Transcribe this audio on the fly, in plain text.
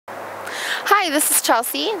Hi, this is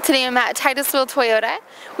Chelsea. Today I'm at Titus-Will Toyota.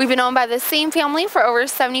 We've been owned by the same family for over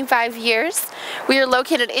 75 years. We are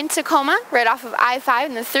located in Tacoma, right off of I-5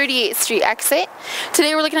 in the 38th Street exit.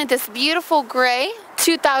 Today we're looking at this beautiful gray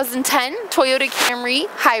 2010 Toyota Camry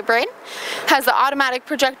hybrid. Has the automatic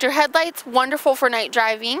projector headlights, wonderful for night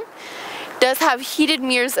driving. Does have heated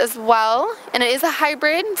mirrors as well, and it is a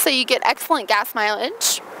hybrid, so you get excellent gas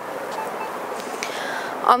mileage.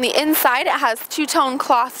 On the inside, it has two-tone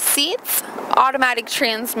cloth seats, automatic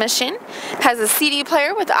transmission, has a CD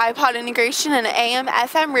player with iPod integration and an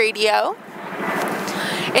AM/FM radio.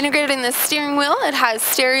 Integrated in the steering wheel, it has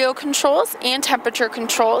stereo controls and temperature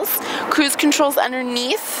controls, cruise controls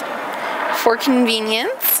underneath for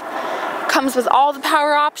convenience. Comes with all the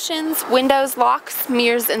power options, windows, locks,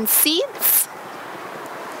 mirrors, and seats.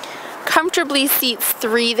 Comfortably seats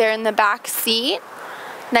 3 there in the back seat.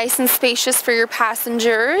 Nice and spacious for your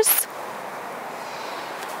passengers.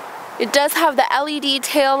 It does have the LED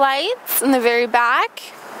tail lights in the very back.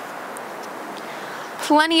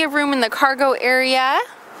 Plenty of room in the cargo area.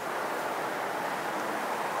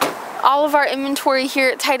 All of our inventory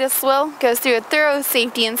here at Titus-Will goes through a thorough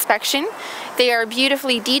safety inspection. They are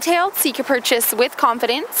beautifully detailed, so you can purchase with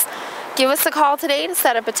confidence. Give us a call today to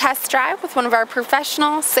set up a test drive with one of our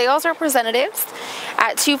professional sales representatives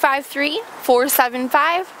at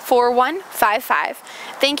 253-475-4155.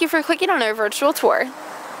 Thank you for clicking on our virtual tour.